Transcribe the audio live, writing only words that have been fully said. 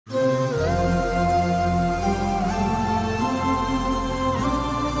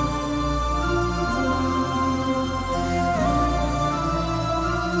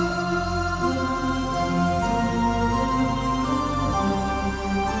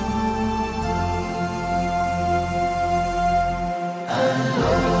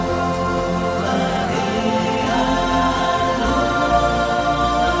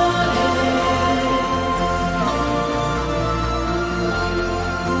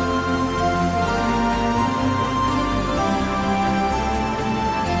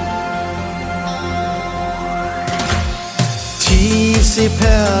die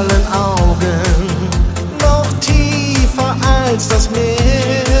Perlenaugen, noch tiefer als das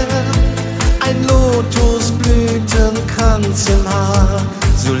Meer. Ein Lotusblütenkranz im Haar,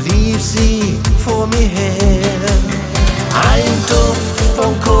 so lief sie vor mir her. Ein Duft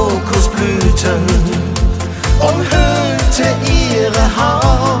von Kokosblüten umhüllte ihre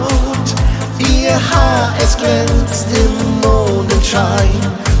Haut. Ihr Haar, es glänzt im Mondenschein,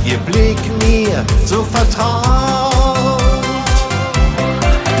 ihr Blick mir so vertraut.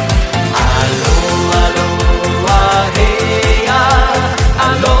 Aloha, aloha, hey, ja.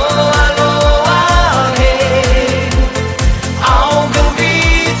 Aloha, aloha, hey. Augen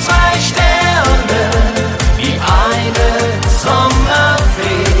wie zwei Sterne, wie eine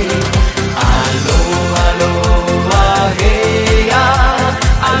Sommerfee. Aloha, aloha, hey, ja.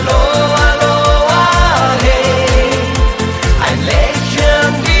 Aloha, aloha, hey. Ein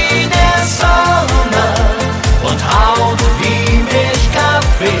Lächeln wie der Sommer und Haut wie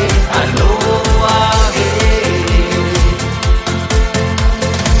Milchkaffee. Aloha, hey.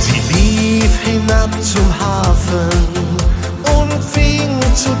 Sie lief hinab zum Hafen und fing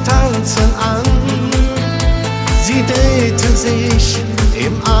zu tanzen an. Sie drehte sich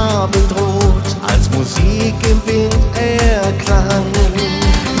im Abendrot, als Musik im Wind erklang.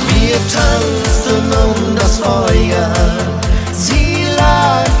 Wir tanzten um das Feuer, sie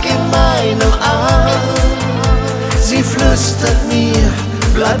lag in meinem Arm. Sie flüstert mir,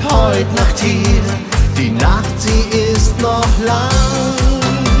 bleib heut Nacht hier, die Nacht, sie ist noch lang.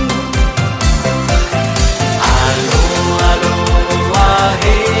 Aloha, aloha,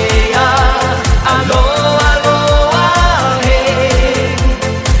 hey, ja. Aloha, aloha, hey.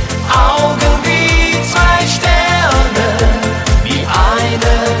 Augen wie zwei Sterne, wie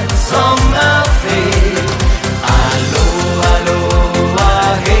eine Sommerfee. Aloha, aloha,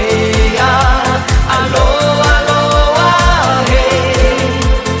 hey, ja. Aloha, aloha, hey.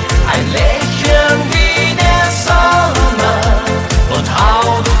 Ein Lächeln wie der Sommer und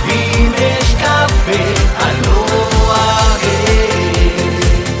Haut wie Milchkaffee. Aloha, hey.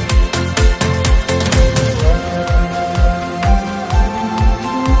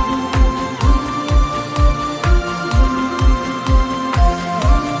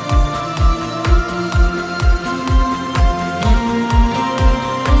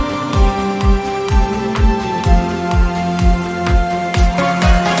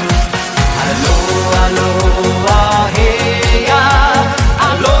 Aloha, aloha, hey, ja.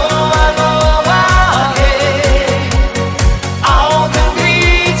 Aloha, aloha, hey. Augen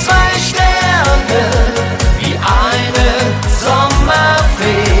wie zwei Sterne, wie eine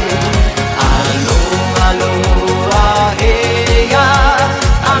Sommerfee. Aloha, aloha, hey, ja.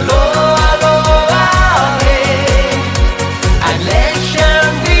 Aloha, aloha, hey. Ein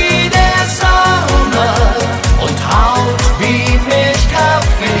Lächeln wie der Sommer und Haut wie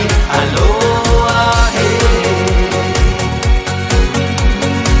Milchkaffee. Aloha, hey.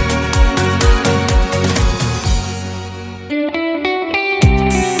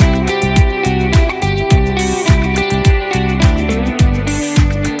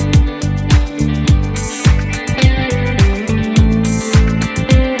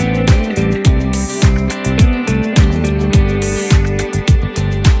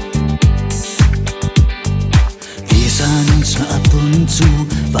 Wir sahen uns nur ab und zu,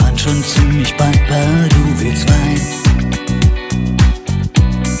 waren schon ziemlich bald bei Du willst Wein.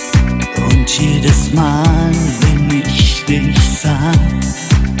 Und jedes Mal, wenn ich dich sah,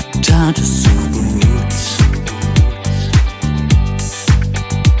 tat es so gut.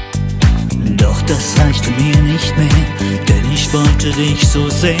 Doch das reichte mir nicht mehr, denn ich wollte dich so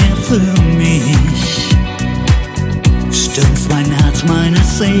sehr für mich. Stürmst mein Herz, meine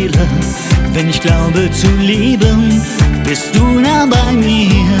Seele, wenn ich glaube zu lieben, bist du nah bei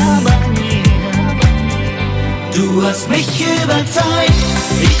mir. Du hast mich überzeugt,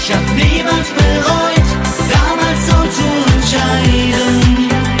 ich hab niemals bereut, damals so zu entscheiden.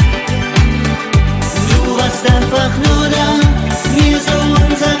 Du warst einfach nur da, mir so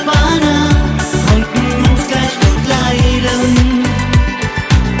unsagbar nah, konnten uns gleich gut leiden.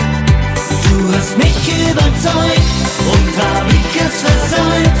 Du hast mich überzeugt und hab ich es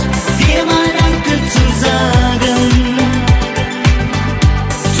versäumt, dir mal Danke zu sagen.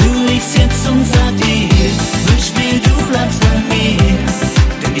 Tu ich's jetzt und sag dir, wünsch mir, du bleibst bei mir,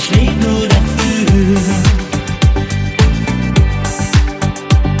 denn ich leb nur dafür.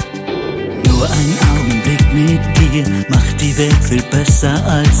 Nur ein Augenblick mit dir macht die Welt viel besser,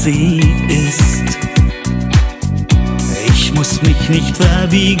 als sie ist. Ich muss mich nicht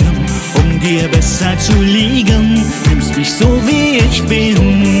verbiegen, um dir besser zu liegen. Nimmst mich so wie ich bin.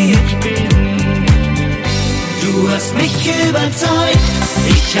 Du hast hast mich überzeugt,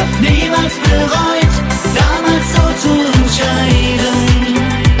 ich hab niemals bereut, damals so zu entscheiden.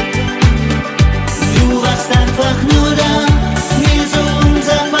 Du warst einfach nur da, mir so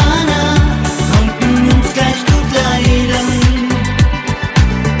unsagbar nah, konnten uns gleich gut leiden.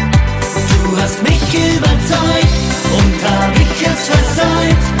 Du hast mich überzeugt und hab ich es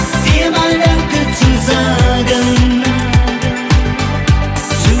versäumt, dir mal Danke zu sagen.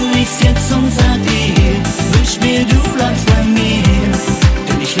 Tu ich's jetzt und sag dir, wünsch mir du bleibst bei mir,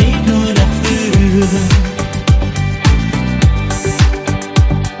 denn ich leb nur dafür.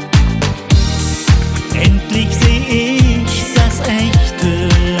 Endlich seh ich das echte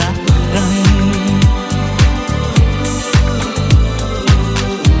Lachen.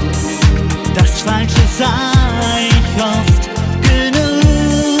 Das Falsche sah ich oft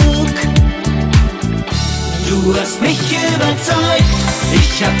genug. Du hast mich überzeugt,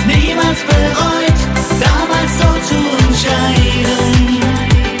 ich hab niemals bereut, damals so zu entscheiden.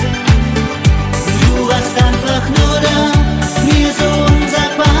 Du warst einfach nur da, mir so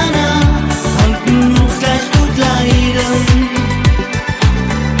unsagbar nah, konnten uns gleich gut leiden.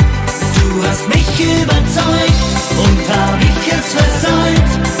 Du hast mich überzeugt und hab ich es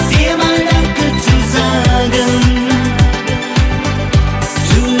versäumt, dir mal Danke zu sagen.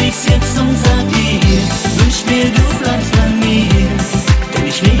 Tu ich's jetzt und sag dir, wünsch mir du bleibst bei mir, denn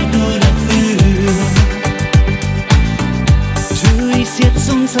ich leb nur dafür. Tu ich's jetzt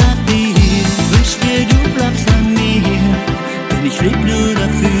und sag dir, wünsch mir du bleibst bei mir, denn ich leb nur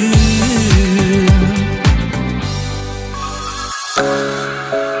dafür.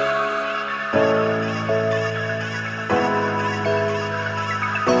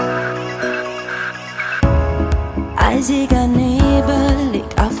 Eisiger Nebel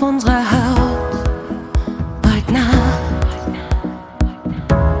liegt auf unserer Haut. Heute Nacht,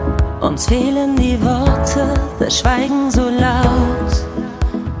 uns fehlen die Worte, wir schweigen so laut.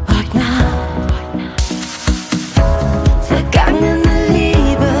 Heute Nacht, vergangene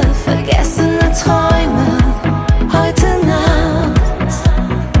Liebe, vergessene Träume. Heute Nacht,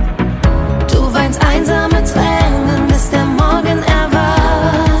 du weinst einsame Tränen, bis der Morgen erwacht.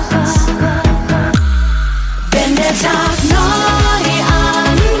 Wenn der Tag neu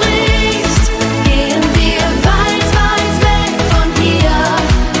anbricht, gehen wir weit, weit weg von hier,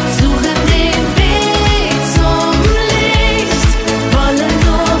 suchen den Weg zum Licht, wollen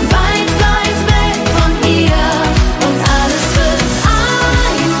nur weit, weit weg von hier und alles wird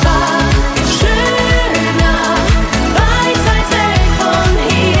einfach schöner, weit, weit weg von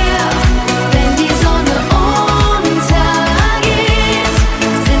hier. Wenn die Sonne untergeht,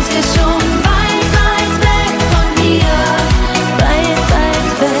 sind wir schon weit, weit weg von hier, weit,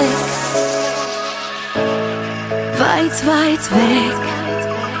 weit weg, weit, weit weg.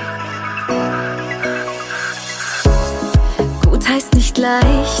 Gut heißt nicht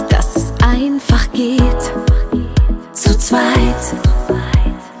gleich, dass es einfach geht. Zu zweit.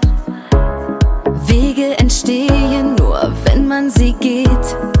 Wege entstehen nur, wenn man sie geht.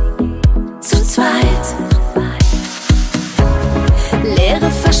 Zu zweit.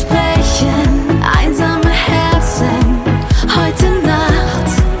 Leere Versprechen, einsame Herzen. Heute Nacht.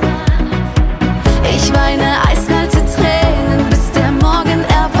 Ich weine eiskalte Tränen, bis der Morgen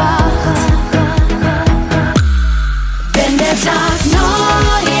erwacht. Wenn der Tag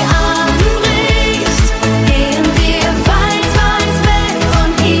neu anbricht, gehen wir weit, weit weg von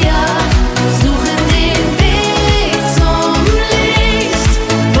hier, suchen den Weg zum Licht,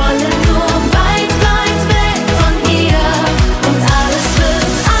 wollen nur weit, weit weg von hier und alles wird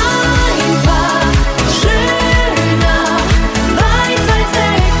einfach schöner, weit, weit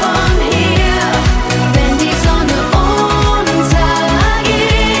weg von hier. Wenn die Sonne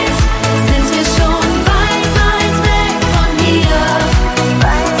untergeht, sind wir schon weit, weit weg von hier,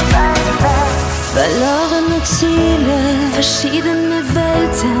 weit, weit weg. Verlorene Ziele, verschiedene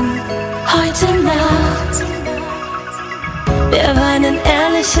Welten, heute Nacht. Wir weinen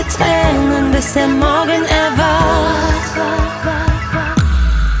ehrliche Tränen, bis der Morgen erwacht.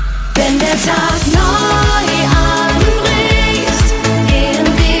 Wenn der Tag neu anbricht, gehen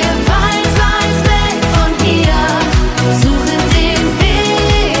wir weit, weit weg von hier, suchen den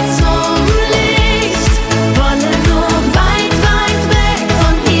Weg zum Licht, wollen nur weit, weit weg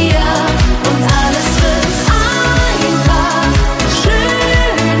von hier und alles wird einfach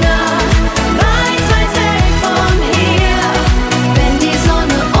schöner, weit, weit weg von hier. Wenn die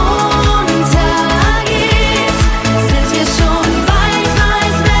Sonne untergeht, sind wir schon weit,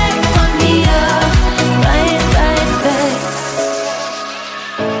 weit weg von hier, weit, weit weg,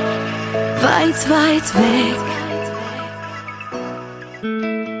 weit, weit weg.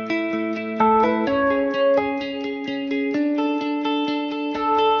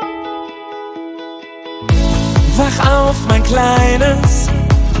 Kleines,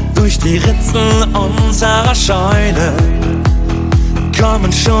 durch die Ritzen unserer Scheune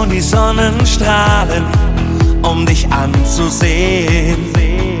kommen schon die Sonnenstrahlen, um dich anzusehen.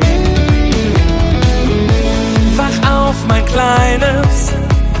 Wach auf, mein Kleines,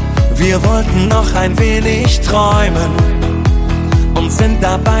 wir wollten noch ein wenig träumen und sind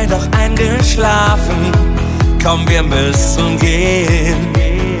dabei doch eingeschlafen. Komm, wir müssen gehen.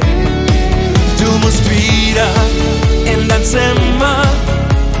 Du musst wieder in dein Zimmer,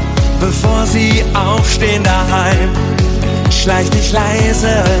 bevor sie aufstehen daheim. Schleich dich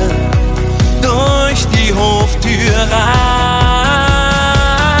leise durch die Hoftür rein.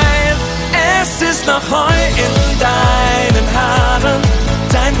 Es ist noch Heu in deinen Haaren,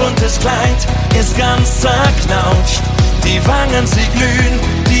 dein buntes Kleid ist ganz zerknautscht. Die Wangen, sie glühen,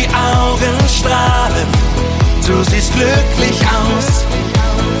 die Augen strahlen, du siehst glücklich aus.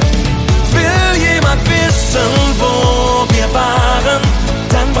 Will jemand wissen, wo wir waren,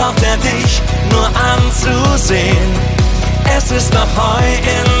 dann braucht er dich nur anzusehen. Es ist noch Heu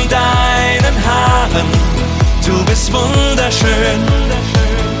in deinen Haaren, du bist wunderschön.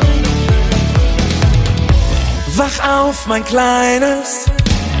 Wach auf, mein Kleines,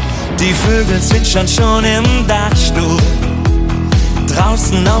 die Vögel zwitschern schon im Dachstuhl.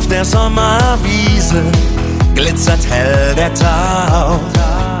 Draußen auf der Sommerwiese glitzert hell der Tau.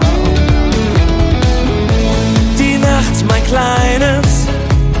 Die Nacht, mein Kleines,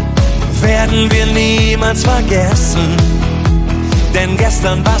 werden wir niemals vergessen. Denn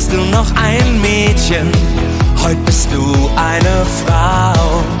gestern warst du noch ein Mädchen, heute bist du eine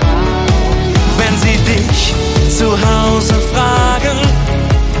Frau. Wenn sie dich zu Hause fragen,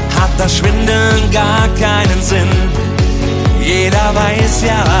 hat das Schwindeln gar keinen Sinn. Jeder weiß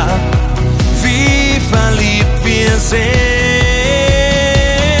ja, wie verliebt wir sind.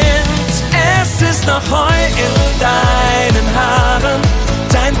 Es ist noch Heu in deinen Haaren,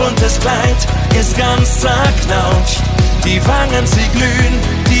 dein buntes Kleid ist ganz zerknautscht. Die Wangen, sie glühen,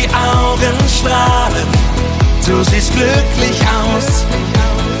 die Augen strahlen, du siehst glücklich aus.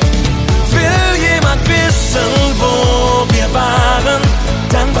 Will jemand wissen, wo wir waren,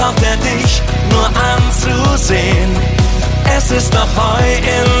 dann braucht er dich nur anzusehen. Es ist noch Heu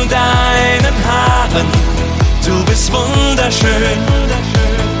in deinen Haaren, du bist wunderschön.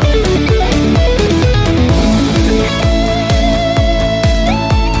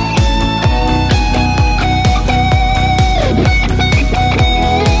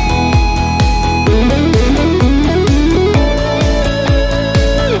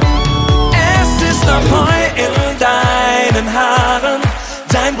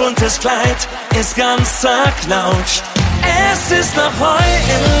 Dein buntes Kleid ist ganz zerknautscht. Es ist noch Heu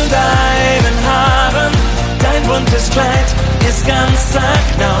in deinen Haaren, dein buntes Kleid ist ganz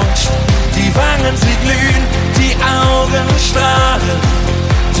zerknautscht. Die Wangen, sie glühen, die Augen strahlen,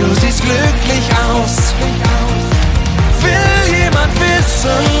 du siehst glücklich aus. Will jemand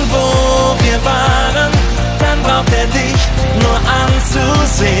wissen, wo wir waren, dann braucht er dich nur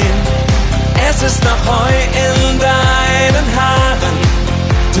anzusehen. Es ist noch Heu in deinen Haaren,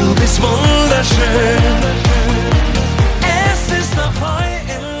 du bist wunderschön. Es ist noch Heu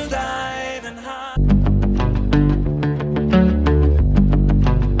in deinen Haaren.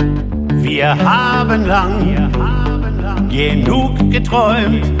 Wir haben lang genug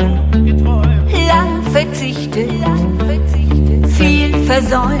geträumt, Lang verzichtet, viel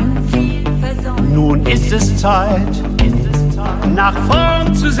versäumt. nun ist es Zeit, nach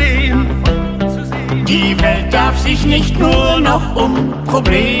vorn zu sehen. Die Welt darf sich nicht nur noch um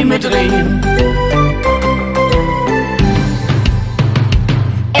Probleme drehen.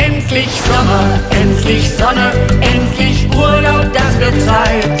 Endlich Sommer, endlich Sonne, endlich Urlaub, das wird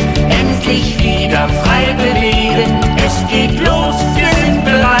Zeit. Endlich wieder frei bewegen, es geht los, wir sind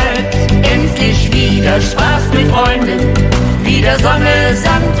bereit. Endlich wieder Spaß mit Freunden, wieder Sonne,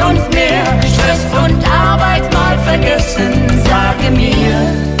 Sand und Meer. Stress und Arbeit mal vergessen, sage mir,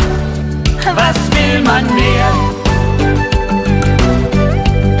 was will man mehr?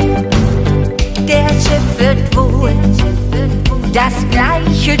 Der Chef wird wohl das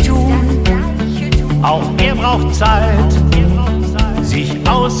Gleiche tun. Auch er braucht Zeit, sich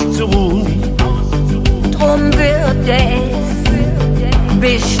auszuruhen. Drum wird er es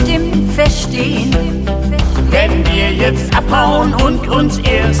bestimmt verstehen, Wenn wir jetzt abhauen und uns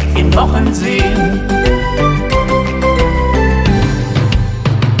erst in Wochen sehen.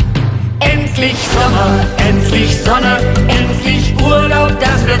 Endlich Sommer, endlich Sonne, endlich Urlaub,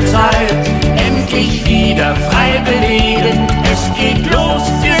 das wird Zeit. Endlich wieder frei bewegen, es geht los,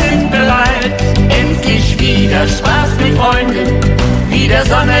 wir sind bereit. Endlich wieder Spaß mit Freunden, wieder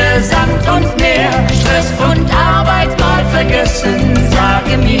Sonne, Sand und Meer. Stress und Arbeit mal vergessen.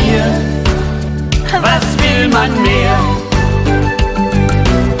 Sage mir, was will man mehr?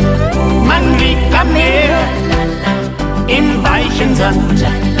 Man liegt am Meer, im weichen Sand,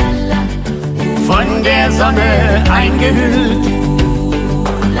 von der Sonne eingehüllt.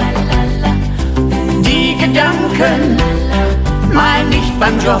 Die Gedanken mal nicht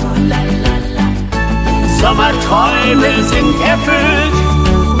beim Job, Sommerträume sind erfüllt.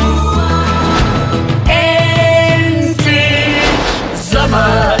 Endlich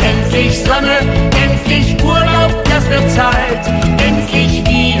Sommer, endlich Sonne, endlich Urlaub, das wird Zeit. Endlich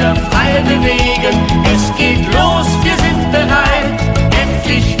wieder frei bewegen, es geht los, wir sind bereit.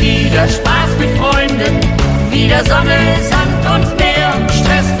 Endlich wieder Spaß mit Freunden, wieder Sonne, Sand und Meer.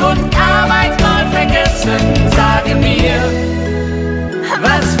 Stress und Arbeit mal vergessen, sage mir,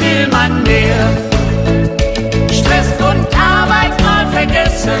 was will man mehr? Stress und Arbeit mal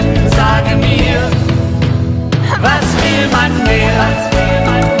vergessen, sage mir, was will man mehr? Was will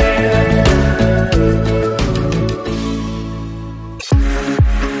man mehr?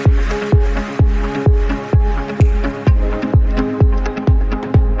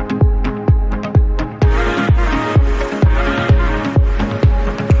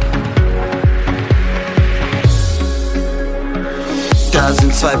 Da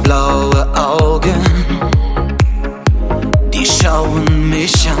sind zwei blaue Augen, die schauen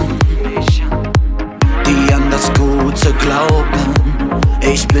mich an, die an das Gute glauben.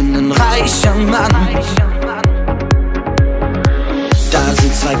 Ich bin ein reicher Mann. Da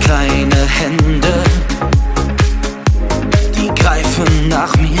sind zwei kleine Hände, die greifen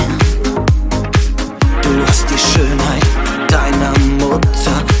nach mir. Du hast die Schönheit deiner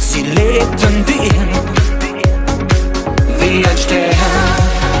Mutter, sie lebt in dir. Wie ein Stern,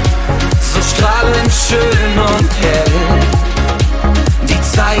 so strahlend schön und hell. Die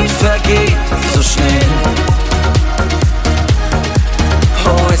Zeit vergeht so schnell.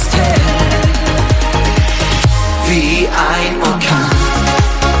 Oh, ist hell, wie ein Orkan,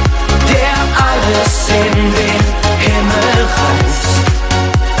 der alles in den Himmel reißt.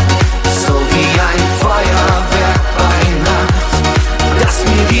 So wie ein Feuerwerk bei Nacht, das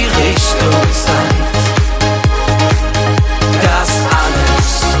mir die Richtung zeigt. Das alles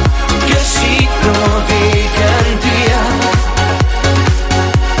geschieht nur wegen dir.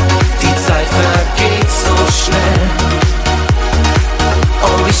 Die Zeit vergeht so schnell.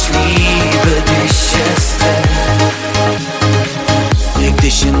 Oh, ich liebe dich, Estelle. Leg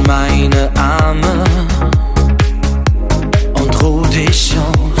dich in meine Arme und ruh dich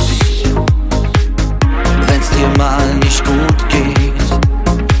aus. Wenn's dir mal nicht gut geht,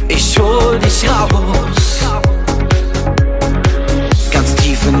 ich hol dich raus. Ganz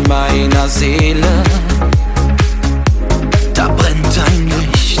tief in meiner Seele, da brennt ein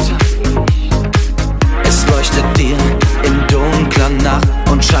Licht. Es leuchtet dir in dunkler Nacht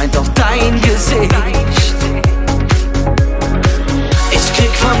und scheint auf dein Gesicht. Ich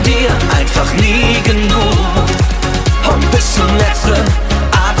krieg von dir einfach nie genug und bis zum letzten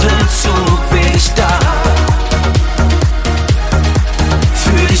Atemzug bin ich da.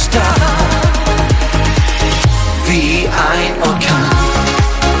 Für dich da. Wie ein Orkan,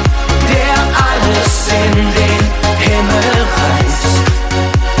 der alles in den Himmel reißt.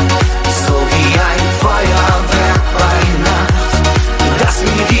 So wie ein Feuerwerk bei Nacht, das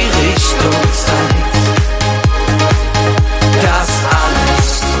mir die Richtung zeigt. Das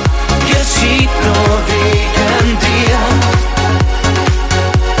alles geschieht nur wegen dir.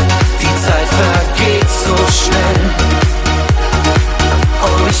 Die Zeit vergeht so schnell.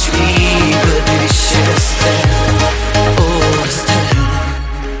 Oh, ich liebe dich, Estelle. Oh, Estelle.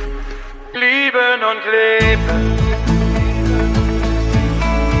 Lieben und leben.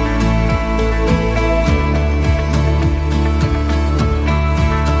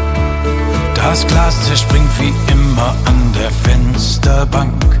 Das Glas zerspringt wie immer an der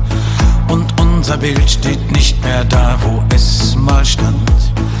Fensterbank und unser Bild steht nicht mehr da, wo es mal stand.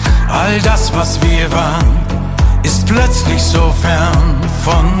 All das, was wir waren, ist plötzlich so fern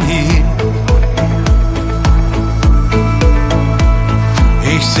von hier.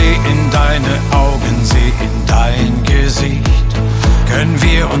 Ich seh in deine Augen, seh in dein Gesicht. Können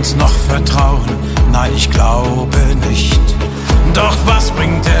wir uns noch vertrauen? Nein, ich glaube nicht. Doch was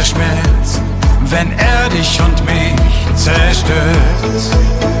bringt der Schmerz, wenn er dich und mich zerstört?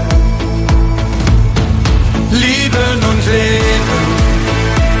 Lieben und leben,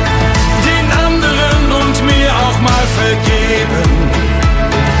 den anderen und mir auch mal vergeben.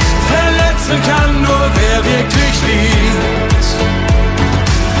 Verletzen kann nur wer wirklich liebt.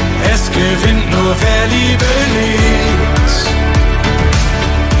 Es gewinnt nur wer Liebe liebt.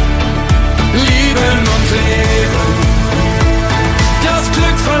 Lieben und leben,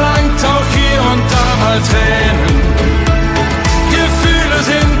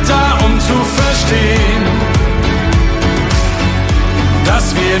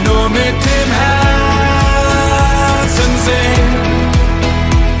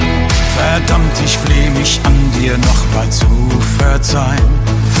 und ich flehe mich an, dir nochmal zu verzeihen.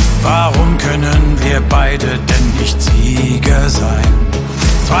 Warum können wir beide denn nicht Sieger sein?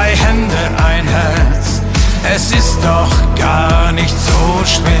 Zwei Hände, ein Herz, es ist doch gar nicht so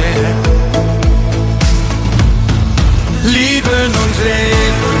schwer. Lieben und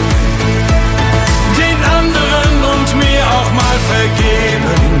leben, den anderen und mir auch mal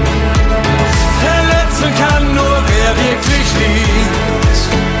vergeben. Verletzen kann nur wer wirklich liebt.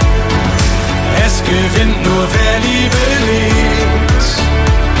 Es gewinnt nur wer Liebe liebt.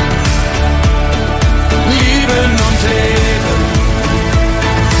 Lieben und leben,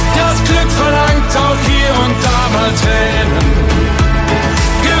 das Glück verlangt auch hier und da mal Tränen.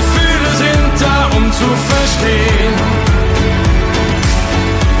 Gefühle sind da, um zu verstehen,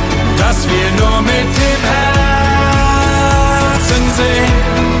 dass wir nur mit dem Herzen sehen.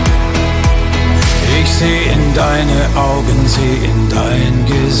 Ich seh in deine Augen, seh in dein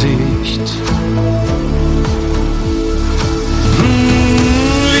Gesicht.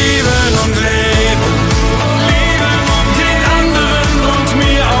 Lieben und leben, den anderen und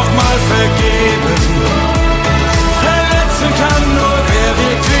mir auch mal vergeben. Verletzen kann nur wer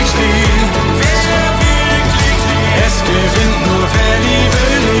wirklich liebt. Es gewinnt nur wer Liebe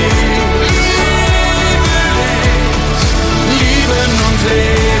liebt. Lieben und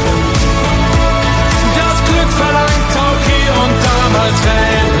leben, das Glück verlangt auch hier und da mal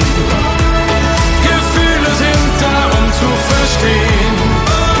Tränen. Gefühle sind da, um zu verstehen,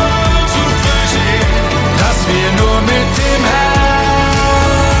 dass wir nur mit dem Herzen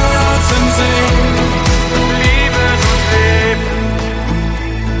sehen. Lieben und leben.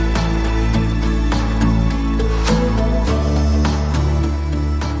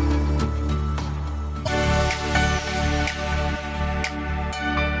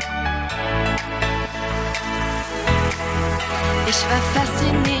 Ich war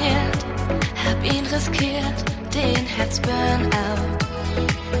fasziniert, hab ihn riskiert, den Herz-Burnout.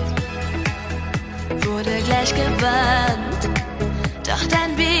 Wurde gleich gewarnt, doch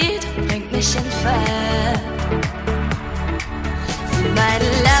dein Beat bringt mich in Fahrt. Sie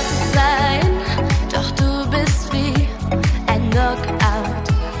meinen, lass es sein, doch du bist wie ein Knockout.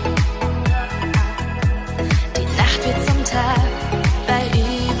 Die Nacht wird zum Tag bei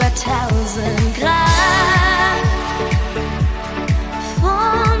über 1000 Grad.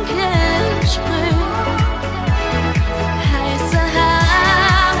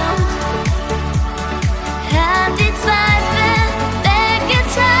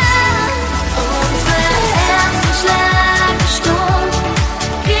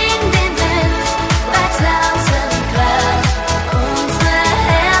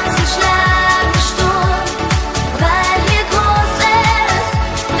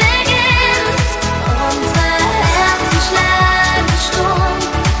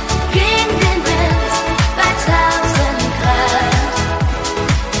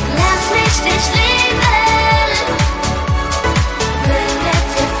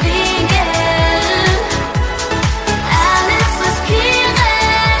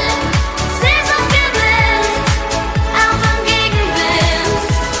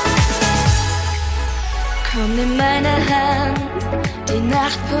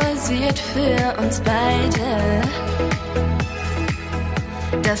 Für uns beide.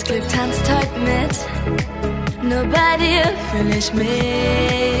 Das Glück tanzt heute mit, nur bei dir fühl ich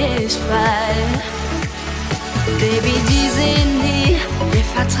mich frei. Baby, die sehen nie, wir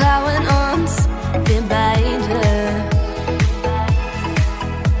vertrauen uns, wir beide.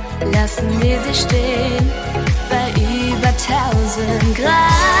 Lassen wir sie stehen, bei über 1000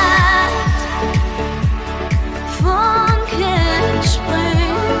 Grad. Funken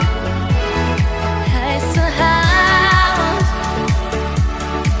sprühen, heiße Haut,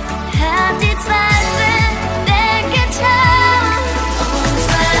 hat die Zweifel weggetan.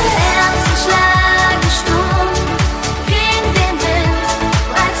 Unsere Herzen schlagen Sturm gegen den Wind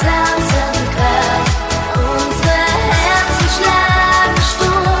bei 1000 Grad. Unsere Herzen schlagen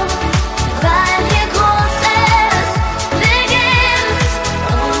Sturm, weil hier Großes beginnt.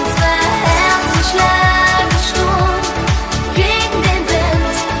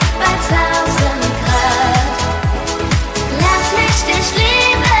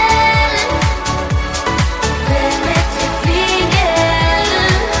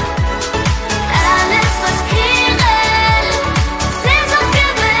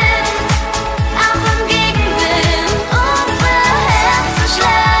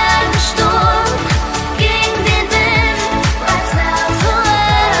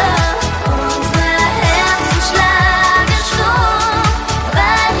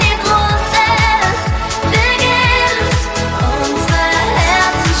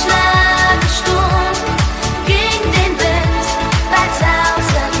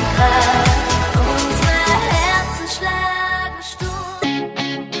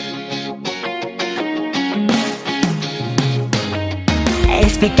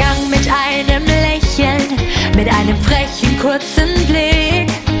 begann mit einem Lächeln, mit einem frechen kurzen Blick.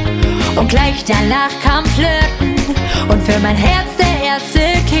 Und gleich danach kam Flirten und für mein Herz der erste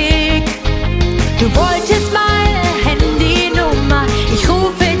Kick. Du wolltest meine Handynummer, ich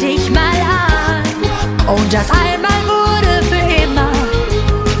rufe dich mal an. Und das einmal wurde für immer.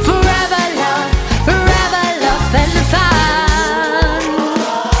 Forever love and fun.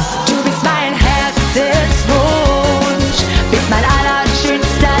 Du bist mein Herzenswunsch, bist mein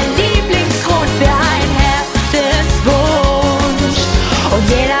allerschönster Lieblingsgrund für ein Herzenswunsch. Und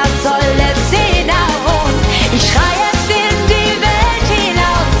jeder soll es sehen und ich schreie es in die Welt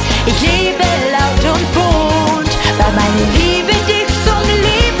hinaus. Ich liebe laut und bunt, weil meine Liebe dich zum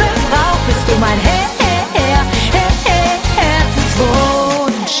Lieben braucht. Bist du mein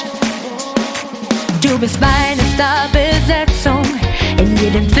Herzenswunsch. Du bist meine Starbesetzung in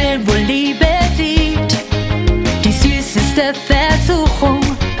jedem Film, wo Liebe siegt. Die süßeste Versuchung,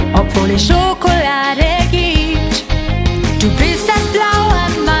 obwohl es Schokolade gibt. Du bist das Blau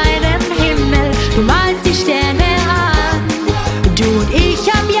an meinem Himmel, du malst die Sterne an. Du und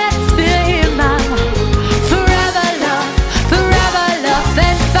ich ab jetzt für immer. Forever love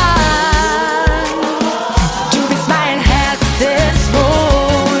and fun. Du bist mein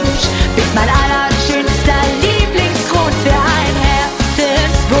Herzenswunsch, bist mein allerschönster Lieblingsgrund für ein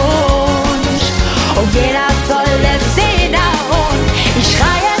Herzenswunsch. Und jeder soll es sehen und ich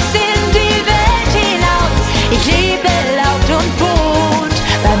schreie es in die Welt hinaus. Ich liebe laut und bunt,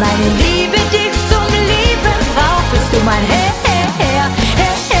 weil meine Liebe dich zum Lieben braucht. Bist du mein Herzenswunsch.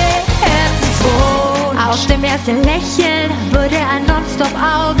 Aus dem ersten Lächeln wurde ein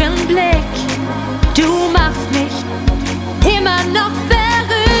Nonstop-Augenblick. Du machst mich immer noch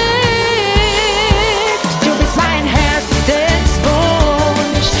verrückt. Du bist mein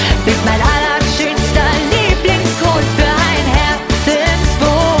Herzenswunsch, bist mein allerschönster Lieblingsgrund für ein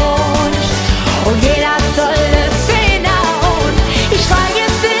Herzenswunsch. Und jeder soll es sehen und ich schreie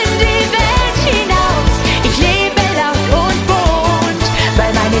es in die Welt hinaus. Ich lebe laut und bunt,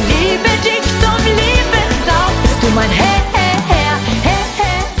 weil meine Liebe dich zum Lieben braucht. Bist du mein Herzenswunsch.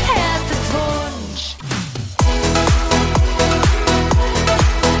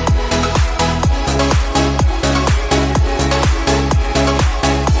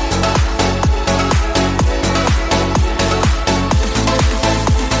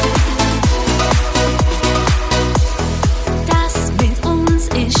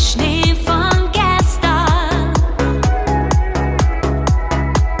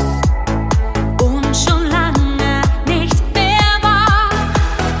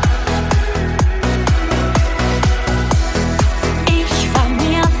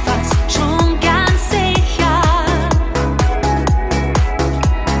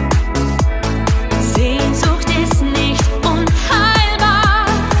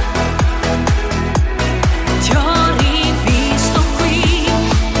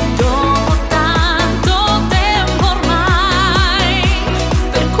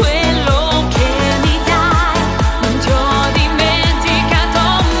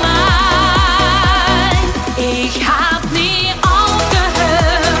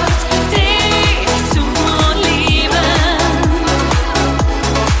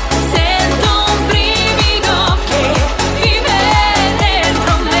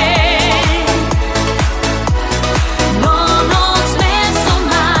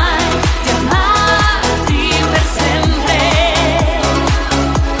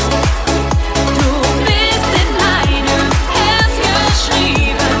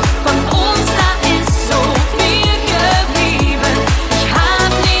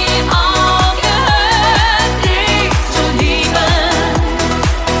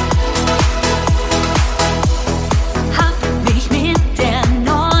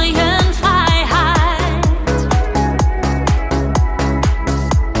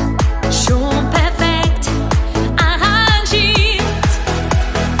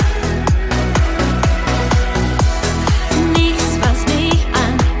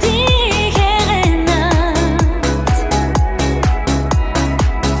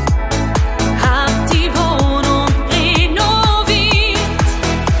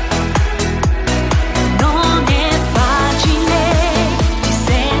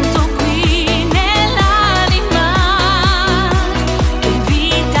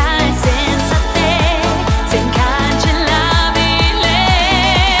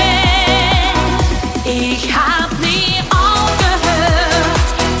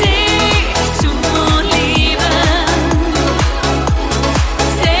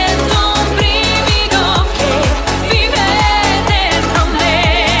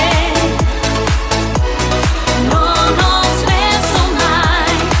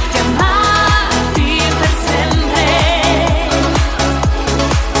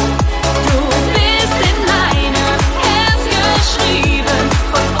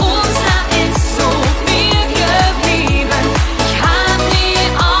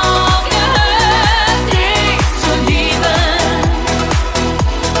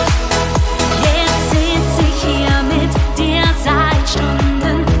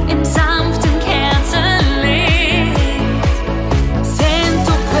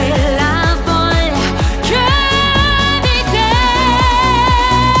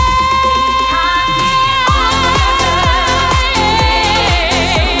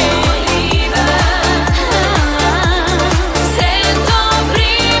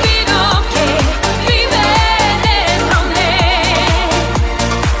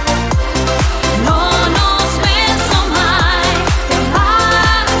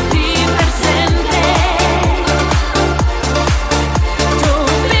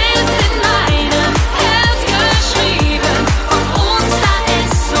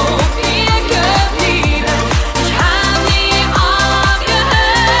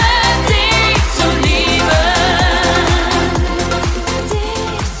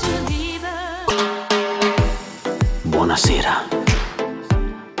 Buonasera,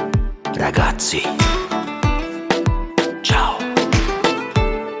 ragazzi. Ciao,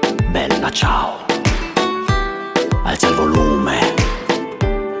 bella ciao. Alza il volume,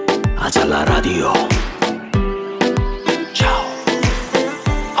 alza la radio. Ciao.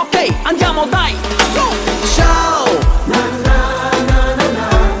 Ok, andiamo, dai, su! Ciao!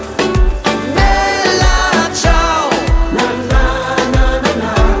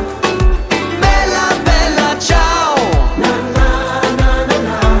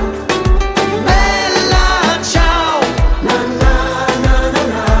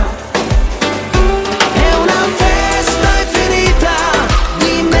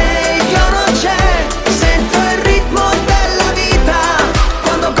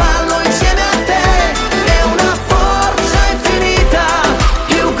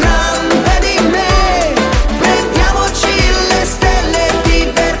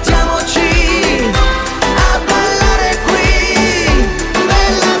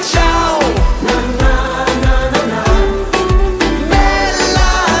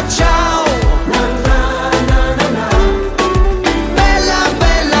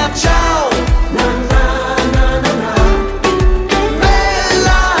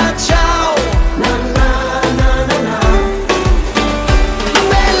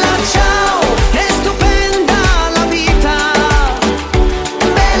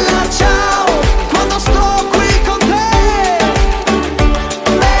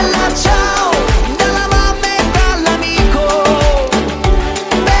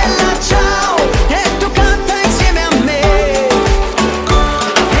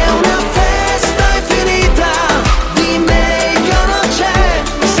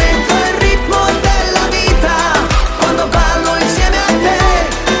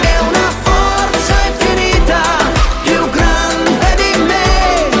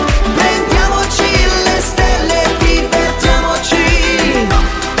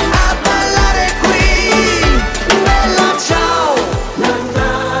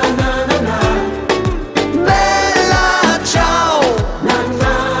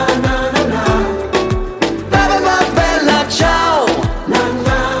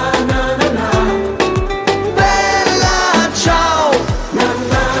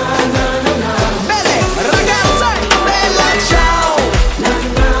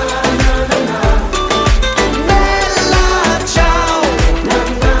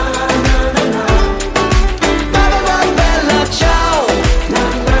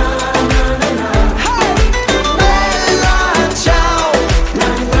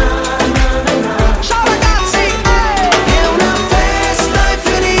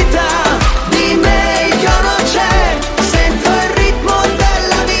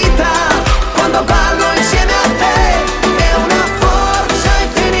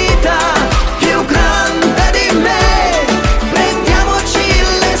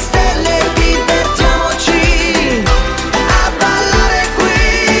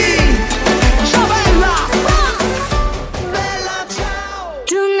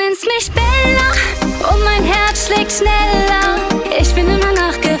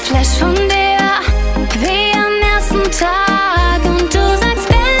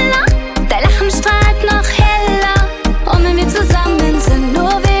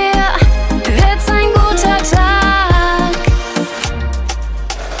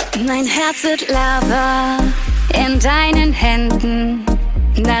 Herz wird Lava in deinen Händen.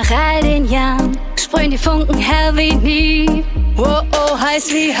 Nach all den Jahren sprühen die Funken hell wie nie. Oh, oh, heiß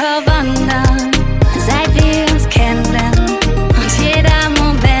wie Havanna, seit wir uns kennen. Und jeder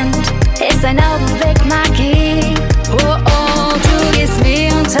Moment ist ein Augenblick Magie. Oh, oh, du gehst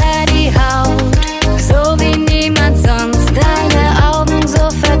mir unter die Haut, so wie niemand sonst. Deine Augen so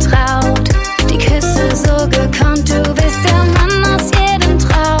vertraut, die Küsse so gekonnt. Du bist der Mann aus jedem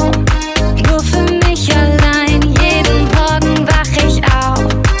Traum. Nur für mich allein, jeden Morgen wach ich auf.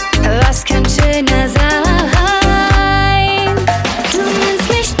 Was kann schöner sein? Du nennst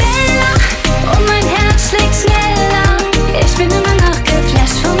mich Bella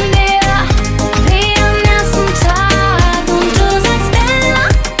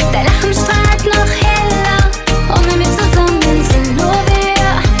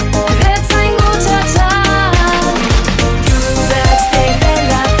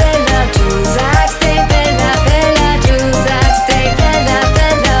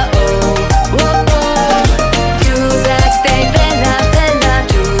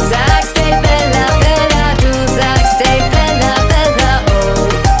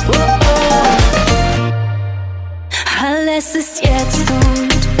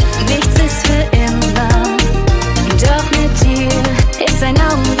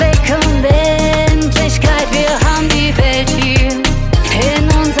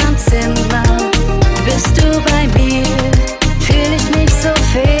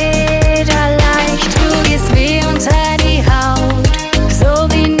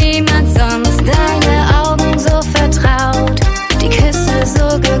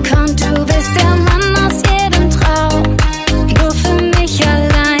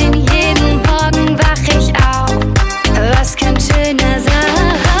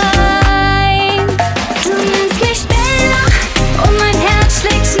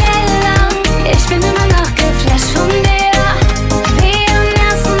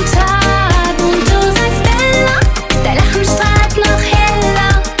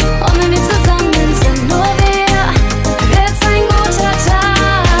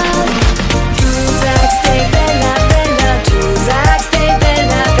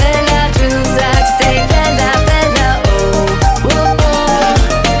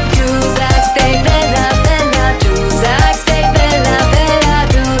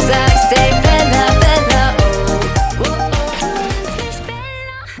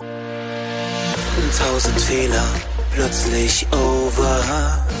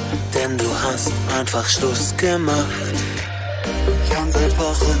hast einfach Schluss gemacht. Kann seit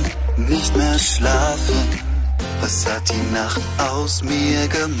Wochen nicht mehr schlafen. Was hat die Nacht aus mir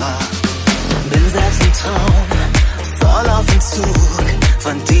gemacht? Bin selbst ein Traum, voll auf dem Zug.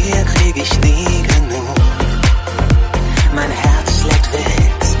 Von dir krieg ich nie genug. Mein Herz schlägt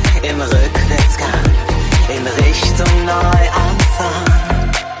wild im Rückwärtsgang in Richtung Neuanfang.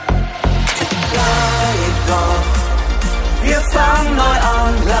 Bleib doch, wir fangen neu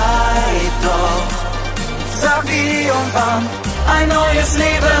an, bleib doch. Sag wie und wann, ein neues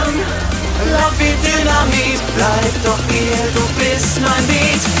Leben, laut wie Dynamit. Bleib doch hier, du bist mein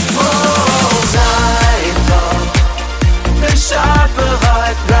Beat. Oh, bleib doch, bin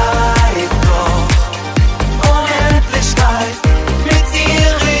startbereit, bleib doch. Unendlichkeit, mit dir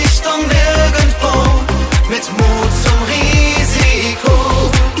Richtung nirgendwo, mit Mut zum Risiko.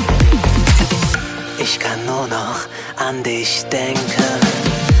 Ich kann nur noch an dich denken,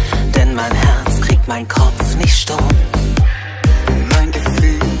 denn mein Herz kriegt mein Kopf nicht stumm. Mein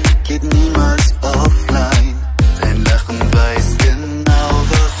Gefühl geht niemals offline, dein Lachen weiß genau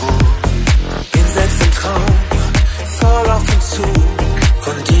warum. Bin selbst im Traum, voll auf dem Zug.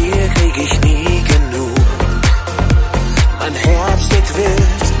 Von dir krieg ich nie genug. Mein Herz steht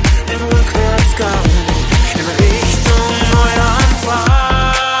wild im Rückwärtsgang in Richtung Neuanfang.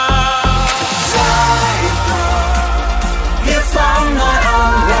 Wir fangen neu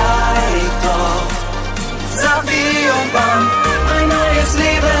an, bleib doch. Sag wie und wann, ein neues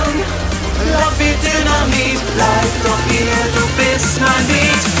Leben, laut wie Dynamit. Bleib doch hier, du bist mein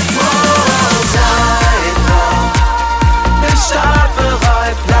Beat. Oh, bleib doch, bin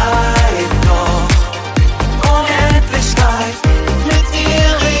startbereit, bleib doch. Unendlichkeit, mit dir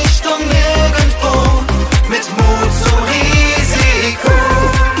Richtung nirgendwo, mit Mut zum Risiko.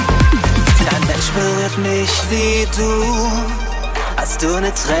 Kein Mensch berührt mich wie du. Hast du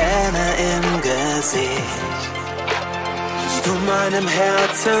eine Träne im Gesicht? Du meinem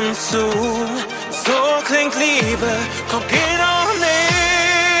Herzen zu, so klingt Liebe, komm, geh doch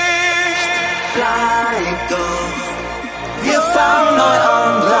nicht. Bleib doch, wir fangen neu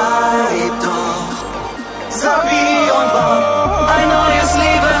an, bleib doch. Sag wie und wann, ein neues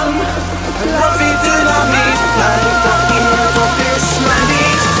Leben, laut wie Dynamit. Bleib doch hier, du bist mein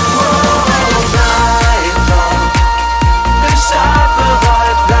Lied. Oh, bleib doch, bin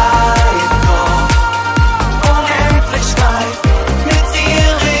startbereit, bleib doch. Unendlichkeit, mit dir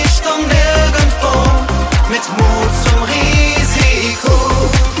Richtung nirgendwo, mit Mut zum Risiko.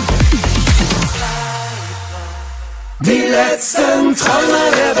 Die letzten Träume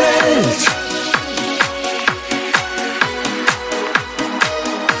der Welt.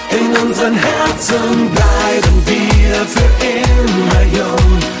 In unseren Herzen bleiben wir für immer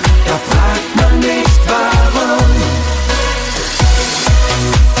jung. Da fragt man nicht warum.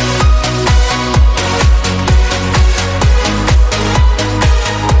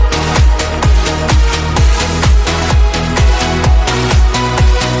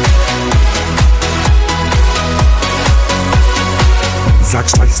 Sag,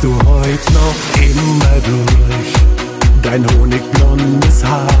 streichst du heut noch immer durch dein honigblondes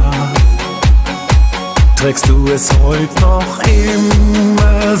Haar? Trägst du es heut noch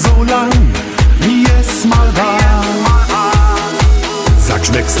immer so lang, wie es mal war? Sag,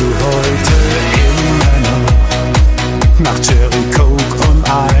 schmeckst du heute immer noch nach Cherry, Coke und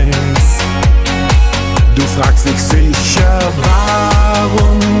Eis? Du fragst dich sicher,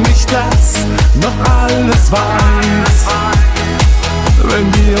 warum ich das noch alles weiß.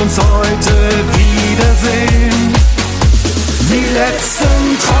 Wenn wir uns heute wiedersehen, die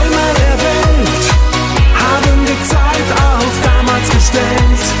letzten Träume der Welt haben die Zeit auf damals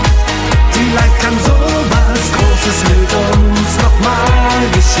gestellt. Vielleicht kann sowas Großes mit uns nochmal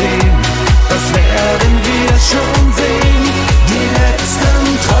geschehen. Das werden wir schon sehen. Die letzten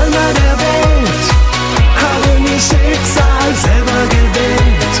Träume der Welt haben ihr Schicksal selber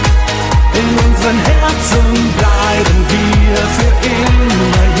gewählt. In unseren Herzen bleiben wir für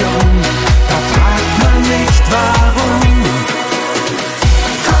immer jung. Da fragt man nicht warum.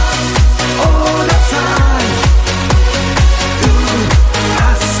 Kopf oder Zahl, du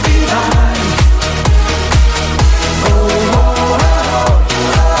hast die Wahl. Oh, oh, oh,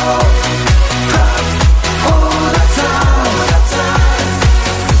 oh. Kopf oder Zahl.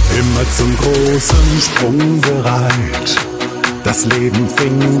 Immer zum großen Sprung bereit. Das Leben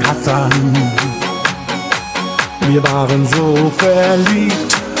fing grad an. Wir waren so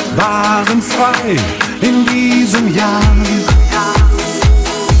verliebt, waren frei in diesem Jahr.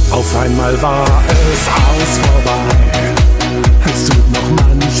 Auf einmal war es aus vorbei. Es tut noch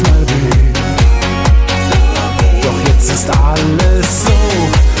manchmal weh. Doch jetzt ist alles so,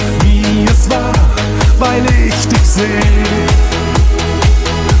 wie es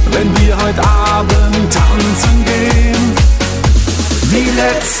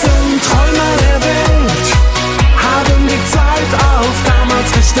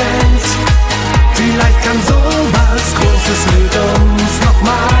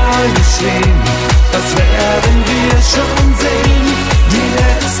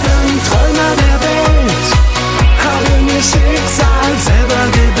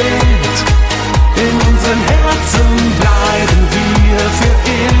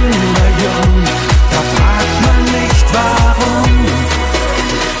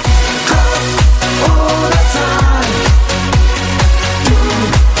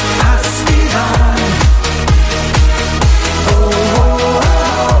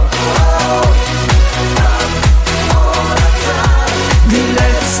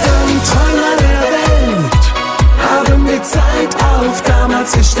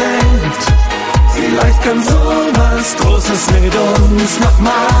gestellt. Vielleicht kann sowas Großes mit uns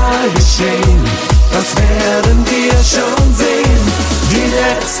nochmal geschehen. Das werden wir schon sehen. Die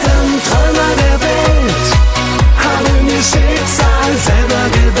letzten Träumer der Welt haben ihr Schicksal selber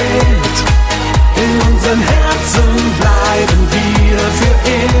gewählt. In unseren Herzen bleiben wir für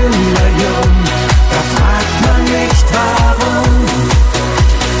immer jung. Da fragt man nicht warum.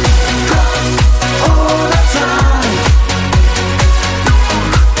 Kopf oder Zahl, du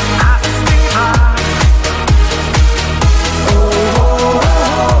hast die Wahl. Oh, oh,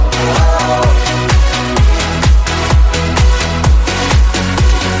 oh, oh.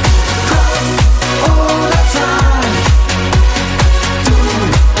 Kopf oder Zahl, du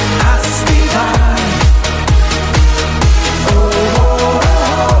hast die Wahl. Oh, oh,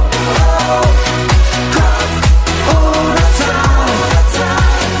 oh, oh. Kopf oder Zahl,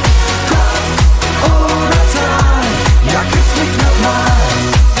 Kopf oder Zahl. Ja, küss mich nochmal.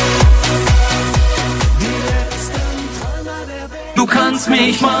 Die letzten Träumer der Welt. Du kannst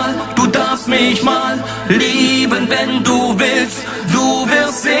mich mal, du darfst mich mal lieben, wenn du willst. Du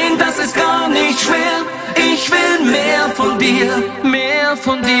wirst sehen, das ist gar nicht schwer. Ich will mehr von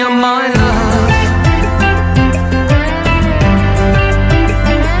dir, my love.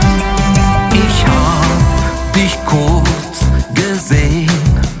 Ich hab dich kurz gesehen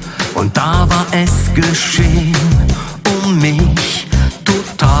und da war es geschehen. Um mich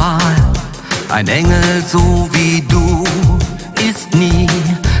total, ein Engel so wie du ist nie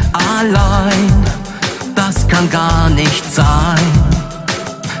allein. Das kann gar nicht sein,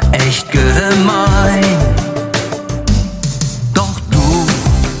 echt gemein. Doch du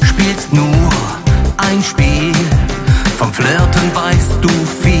spielst nur ein Spiel, vom Flirten weißt du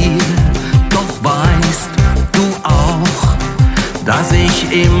viel. Doch weißt du auch, dass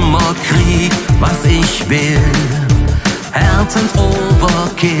ich immer krieg, was ich will.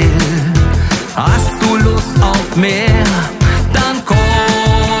 Herzensoverkill. Hast du Lust auf mehr, dann komm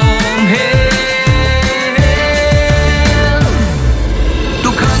her.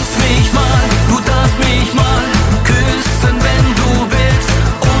 Du kannst mich mal, du darfst mich mal küssen, wenn du willst.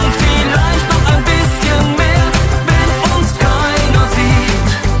 Und vielleicht noch ein bisschen mehr, wenn uns keiner sieht.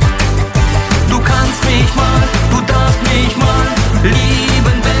 Du kannst mich mal, du darfst mich mal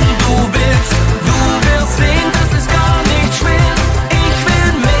lieben, wenn du willst. Du wirst sehen, das ist gar nicht schwer. Ich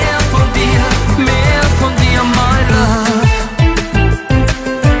will mehr von dir, my love.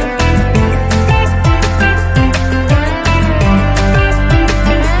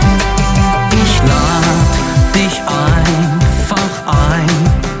 Ich lad dich einfach ein,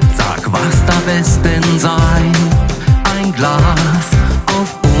 sag, was da Besten sein. Ein Glas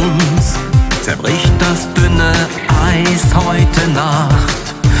auf uns, zerbricht das dünne Eis heute Nacht.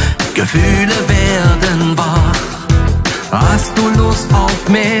 Gefühle werden wach. Hast du Lust auf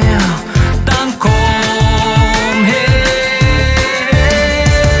mehr, dann komm her.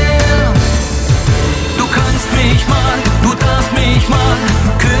 Du kannst mich mal, du darfst mich mal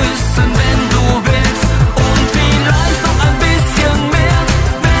küssen, wenn du willst. Und vielleicht noch ein bisschen mehr,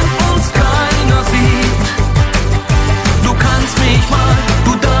 wenn uns keiner sieht. Du kannst mich mal,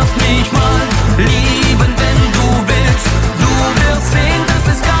 du darfst mich mal lieben, wenn du willst. Du wirst sehen, das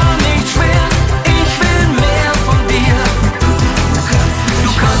ist gar nicht schwer. Ich will mehr von dir.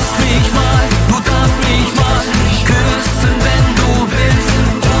 Du kannst mich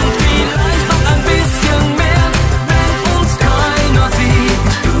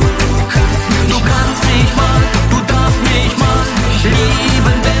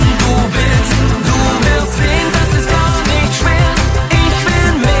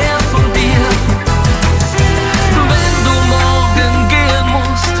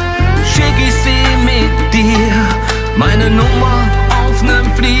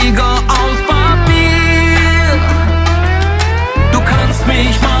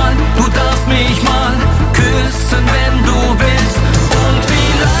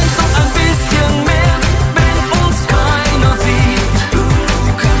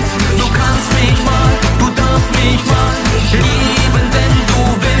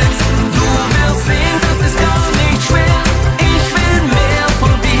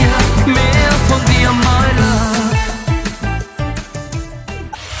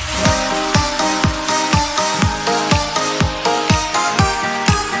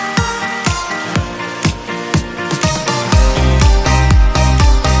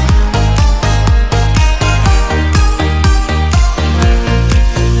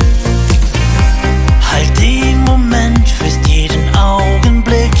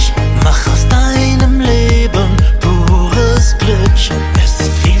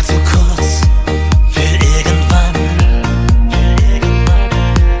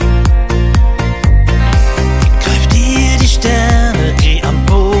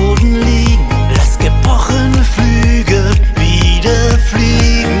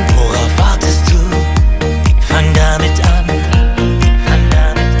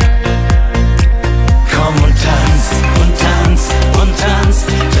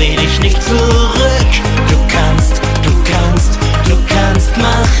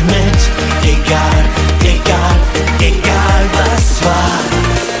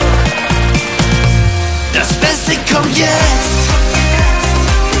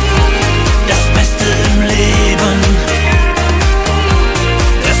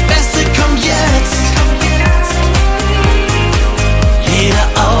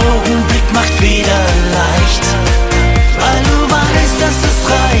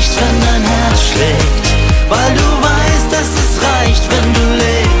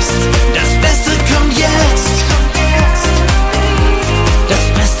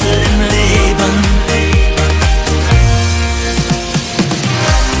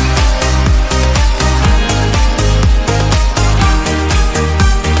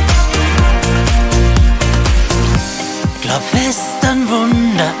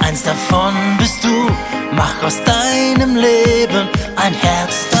eins davon bist du. Mach aus deinem Leben ein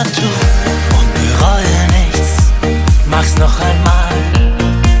Herztattoo und bereue nichts, mach's noch einmal.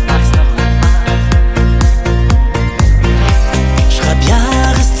 Schreib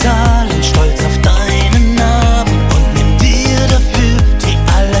Jahreszahlen stolz auf deinen Namen und nimm dir dafür die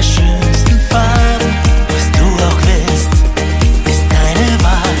allerschönsten Farben. Was du auch willst, ist deine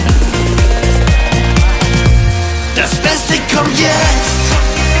Wahl. Das Beste kommt jetzt.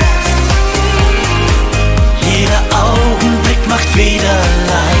 Jeder Augenblick macht wieder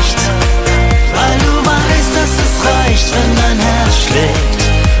leicht, weil du weißt, dass es reicht, wenn dein Herz schlägt,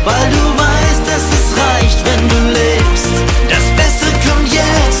 weil du weißt, dass es reicht, wenn du lebst. Das Beste kommt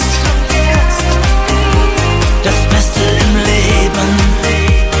jetzt, das Beste im Leben.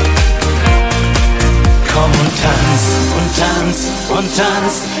 Komm und tanz und tanz und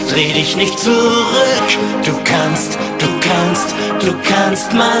tanz, dreh dich nicht zurück. Du kannst, du kannst, du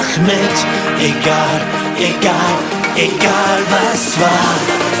kannst, mach mit. Egal, egal, egal was war.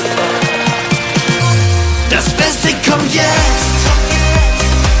 Das Beste kommt jetzt,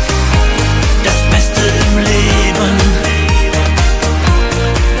 das Beste im Leben.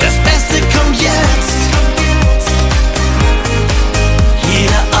 Das Beste kommt jetzt.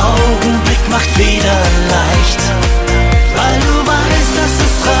 Jeder Augenblick macht wieder leicht, weil du weißt, dass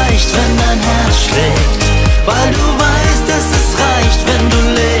es reicht, wenn dein Herz schlägt, weil du weißt, dass es reicht, wenn du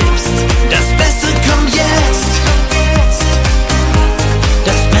lebst. Das Beste kommt jetzt,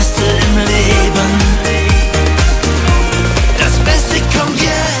 das Beste im Leben. Das Beste kommt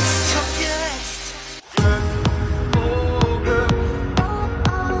jetzt.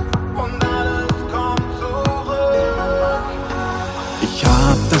 Ich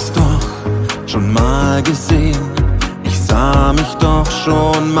hab das doch schon mal gesehen. Ich sah mich doch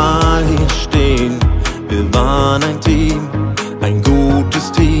schon mal hier stehen. Wir waren ein Team, ein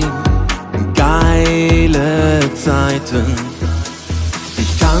gutes Team, geile Zeiten.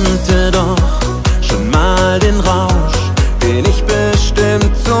 Ich kannte doch schon mal den Rausch, den ich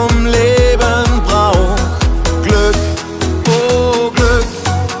bestimmt zum Leben brauch. Glück, oh Glück,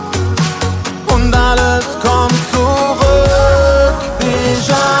 und alles kommt zurück.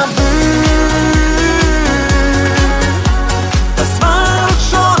 Déjà-vu, das war doch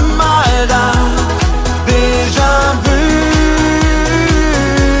schon mal da. Déjà-vu,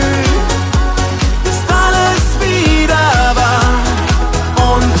 ist alles wieder wahr.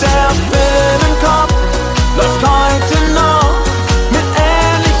 Und der Film im Kopf läuft heute noch mit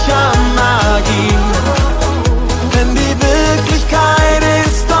ähnlicher Magie. Denn die Wirklichkeit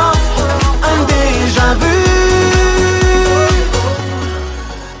ist doch ein Déjà-vu.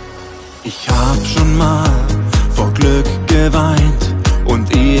 Ich hab schon mal vor Glück geweint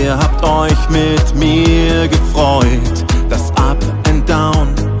und ihr habt euch mit mir gefreut. Das Up and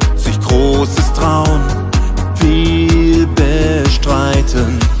Down, sich Großes trauen, viel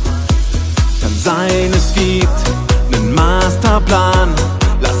bestreiten. Kann sein, es gibt nen Masterplan.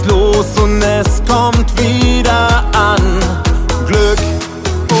 Lass los und es kommt wieder an. Glück,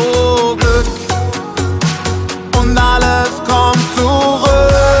 oh Glück, und alles kommt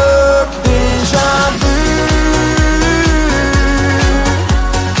zurück. Déjà-vu,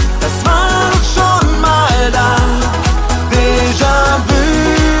 das war doch schon mal da. Déjà-vu,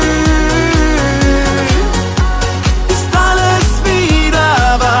 ist alles wieder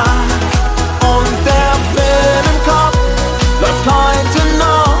wahr. Und der Film im Kopf läuft heute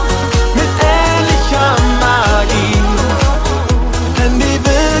noch mit ähnlicher Magie. Denn die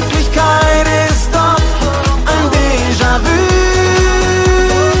Wirklichkeit ist doch ein Déjà-vu.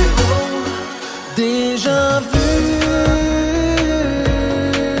 Déjà-vu,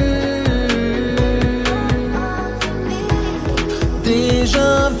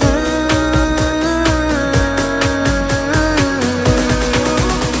 Déjà-vu.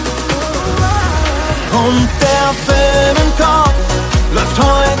 Und der Film im Kopf läuft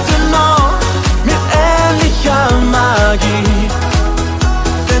heute noch mit ähnlicher Magie.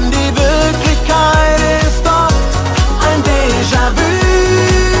 Denn die Wirklichkeit ist oft ein Déjà-vu.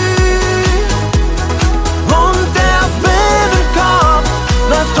 Und der Film im Kopf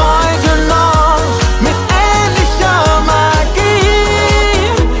läuft heute noch mit ähnlicher Magie.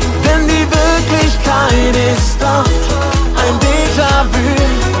 Denn die Wirklichkeit ist oft ein Déjà-vu,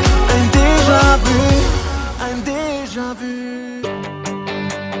 ein Déjà-vu, ein Déjà-vu.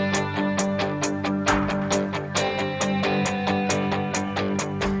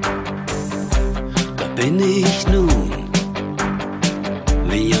 Da bin ich nun,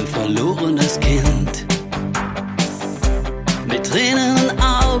 wie ein verlorenes Kind, mit Tränen in den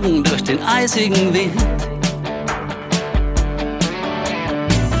Augen durch den eisigen Wind.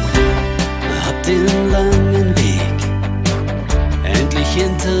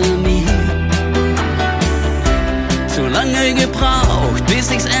 bis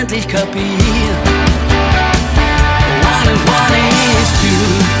ich's endlich kapier. One and one is two.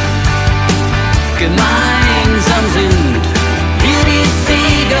 Gemeinsam sind wir die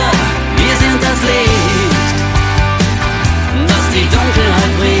Sieger, wir sind das Licht, das die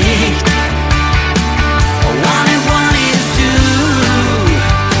Dunkelheit bricht. One and one is two.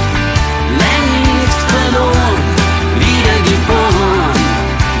 Längst verloren, wiedergeboren,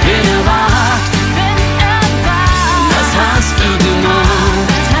 bin erwacht. Was hast du gemacht?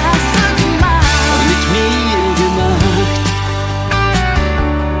 Mit mir gemacht.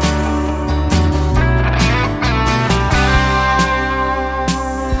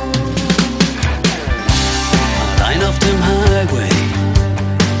 Allein auf dem Highway,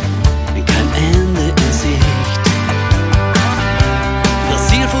 kein Ende in Sicht. Das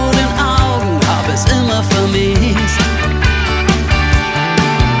Ziel vor den Augen, hab es immer vermisst.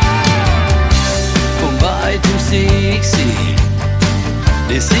 Von weitem seh ich sie,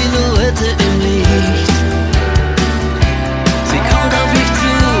 die Silhouette im Licht. Sie kommt auf mich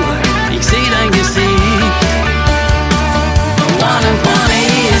zu, ich seh dein Gesicht. One and one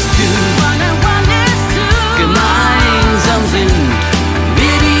is two. Gemeinsam sind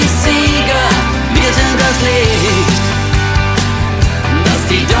wir die Sieger, wir sind das Licht, das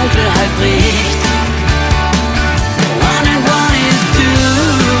die Dunkelheit bricht. One and one is two.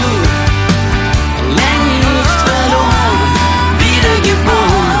 Längst verloren,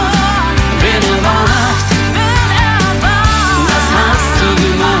 wiedergeboren, bin erwacht. Was hast du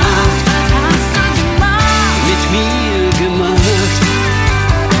gemacht? Mit mir gemacht.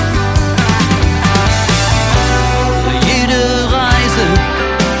 Jede Reise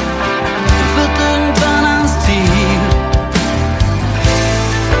führt irgendwann ans Ziel.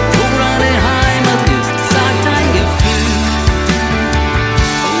 Wo deine Heimat ist, sagt dein Gefühl.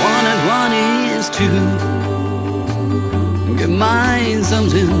 One and one is two. Gemeinsam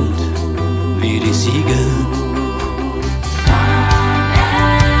sind wir die Sieger.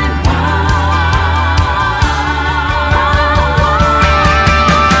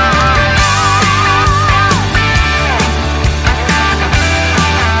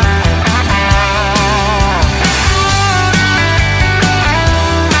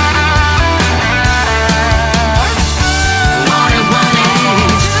 One and one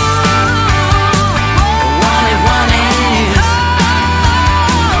is. One and one is.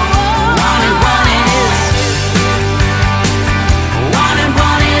 One and one is. One and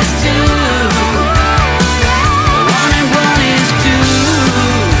one is two. One and one is two.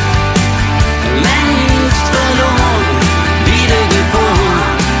 Längst verloren,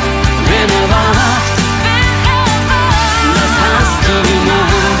 wiedergeboren, bin erwacht. Was hast du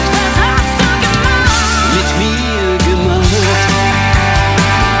gemacht? Mit mir gemacht.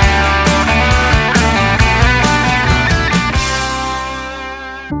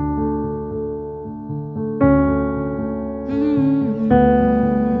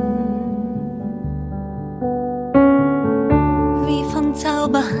 Wie von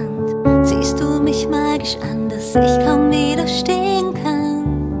Zauberhand ziehst du mich magisch an, dass ich kaum widerstehen kann.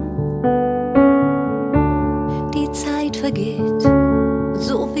 Die Zeit vergeht,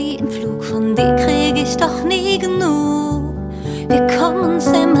 so wie im Flug, von dir krieg ich doch nie genug. Wir kommen uns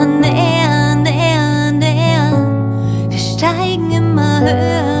immer näher, näher, näher. Wir steigen immer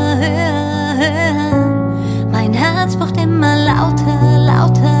höher, höher, höher. Mein Herz pocht immer lauter,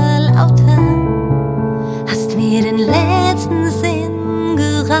 lauter, lauter. Hast mir den letzten Sinn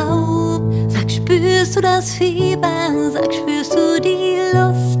geraubt. Sag, spürst du das Fieber? Sag, spürst du die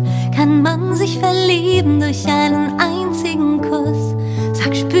Lust? Kann man sich verlieben durch einen einzigen Kuss?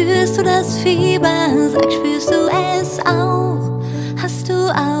 Sag, spürst du das Fieber? Sag, spürst du es auch? Hast du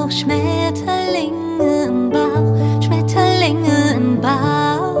auch Schmetterlinge im Bauch? Schmetterlinge im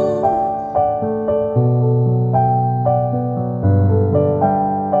Bauch?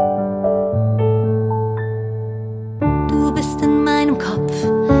 Du bist in meinem Kopf.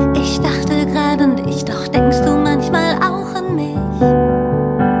 Ich dachte gerade an dich, doch denkst du manchmal auch an mich?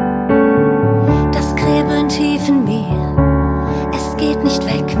 Das Kribbeln tief in mir, es geht nicht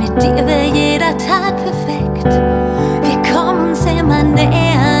weg. Mit dir wär jeder Tag perfekt. Wir kommen uns immer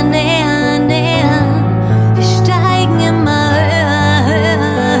näher, näher, näher. Wir steigen immer höher,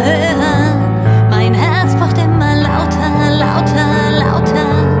 höher, höher. Mein Herz pocht immer lauter, lauter,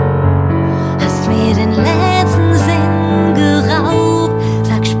 lauter. Hast mir den letzten Sinn geraubt.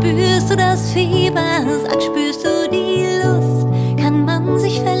 Sag, spürst du das Fieber? Sag, spürst du die Lust? Kann man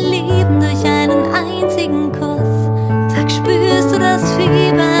sich verlieben durch einen einzigen Kuss? Sag, spürst du das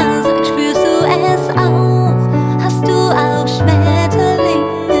Fieber? Sag, spürst du es auch? Hast du auch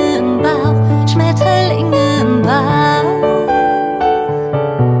Schmetterlinge im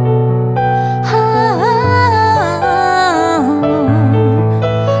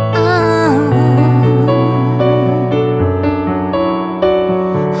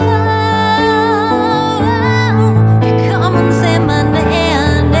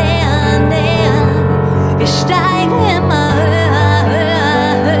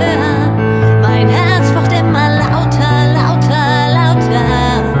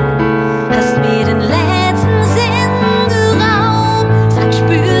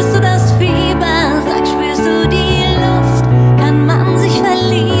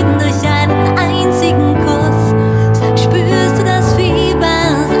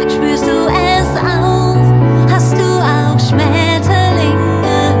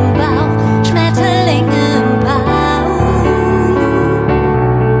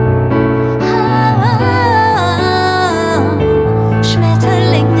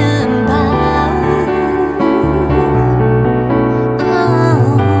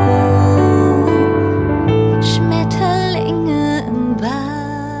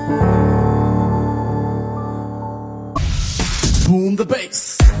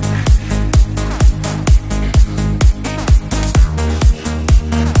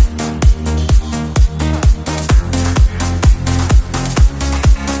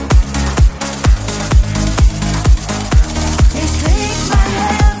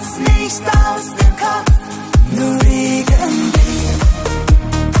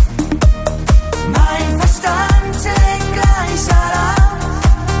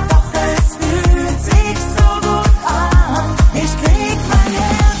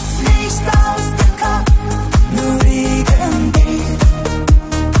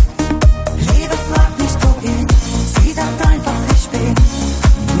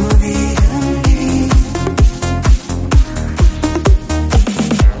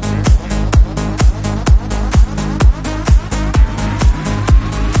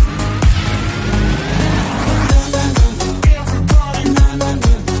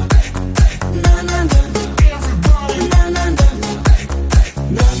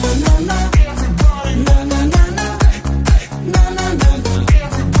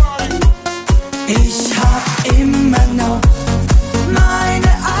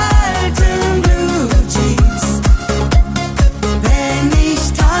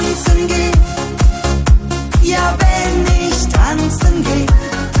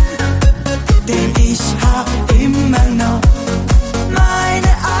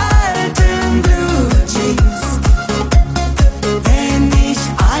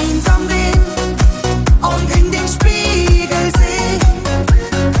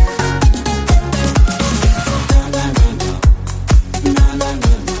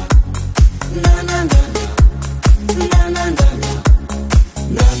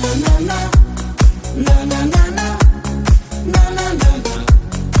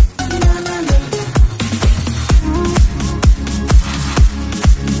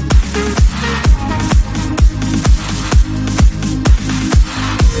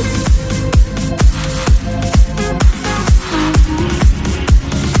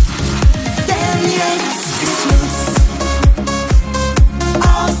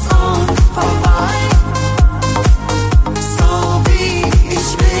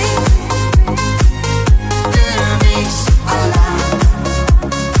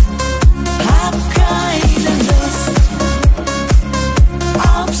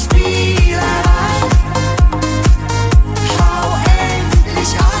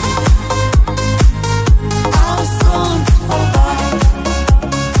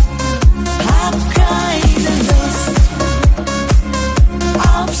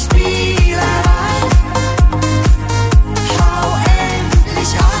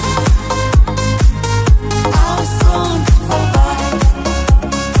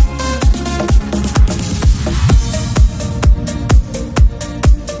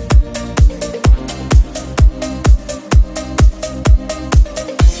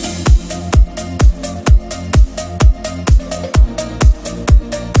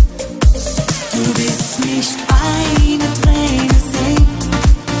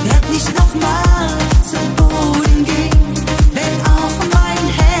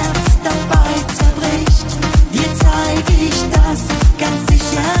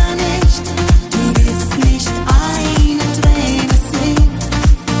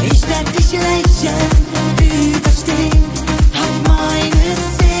manchen überstehen, hab meine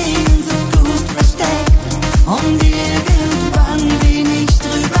Sehnsucht gut versteckt und irgendwann bin ich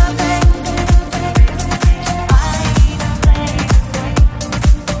drüber weg.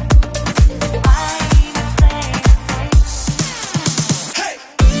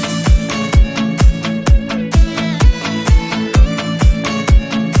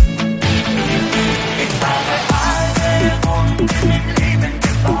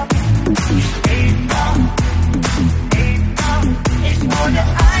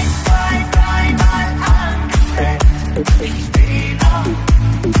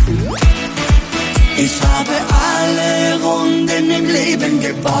 Ich habe alle Runden im Leben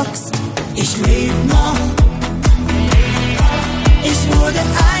geboxt. Ich lebe noch. Ich wurde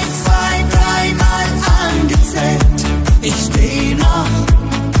 1, 2, 3 Mal angezählt. Ich steh noch.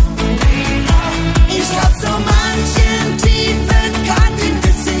 Ich hab so manchen tiefen Cut im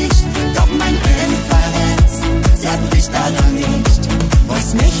Gesicht, doch mein Kämpferherz zerbricht daran nicht.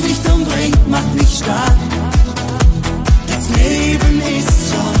 Was mich nicht umbringt, macht mich stark. Das Leben ist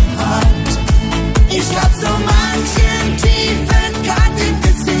schon hart. Ich hab so manchen tiefen Cut im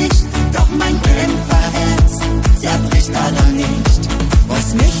Gesicht, doch mein Kämpferherz zerbricht daran nicht.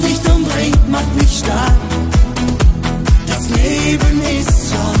 Was mich nicht umbringt, macht mich stark. Das Leben ist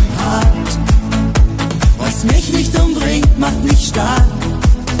schon hart. Was mich nicht umbringt, macht mich stark.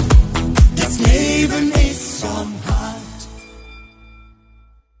 Das Leben ist schon hart.